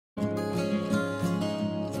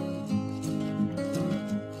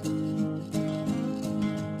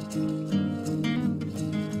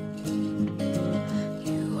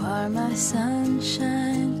are my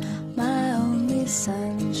sunshine, my only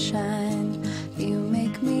sunshine. You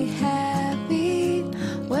make me happy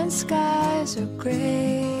when skies are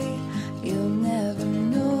gray. You'll never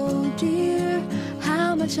know, dear,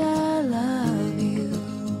 how much I love you.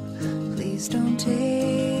 Please don't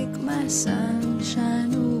take my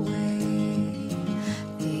sunshine away.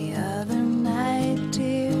 The other night,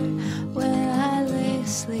 dear, when I lay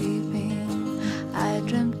sleeping, I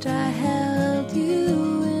dreamt I held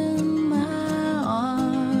you in my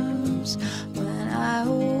arms. When I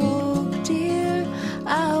awoke, dear,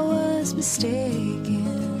 I was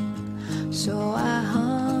mistaken. So I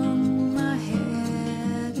hung my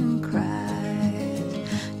head and cried.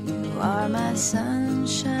 You are my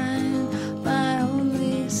sunshine, my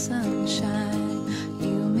only sunshine.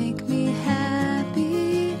 You make me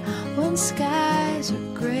happy when skies are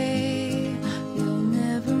gray. You'll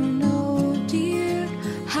never know, dear,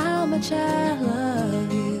 how much I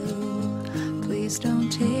love you. Please don't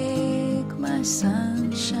take my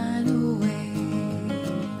sunshine away.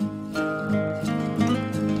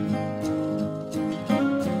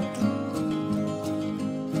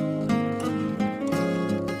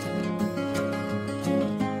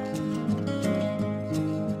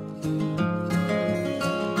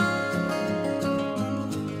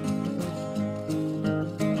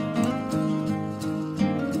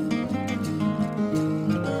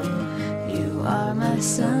 You are my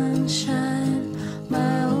sunshine,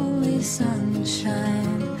 my only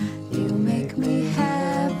sunshine. You make me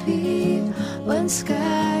happy when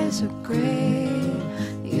skies are gray.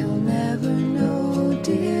 You'll never know,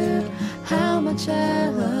 dear, how much I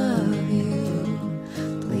love you.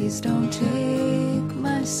 Please don't take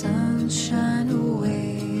my sunshine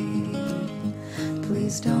away.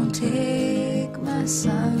 Please don't take my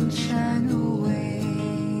sunshine away.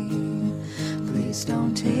 Please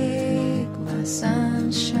don't take my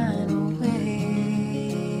sunshine away.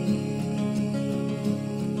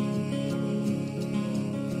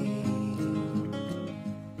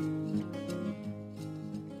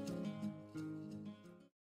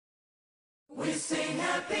 We sing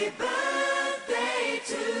happy birthday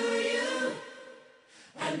to you.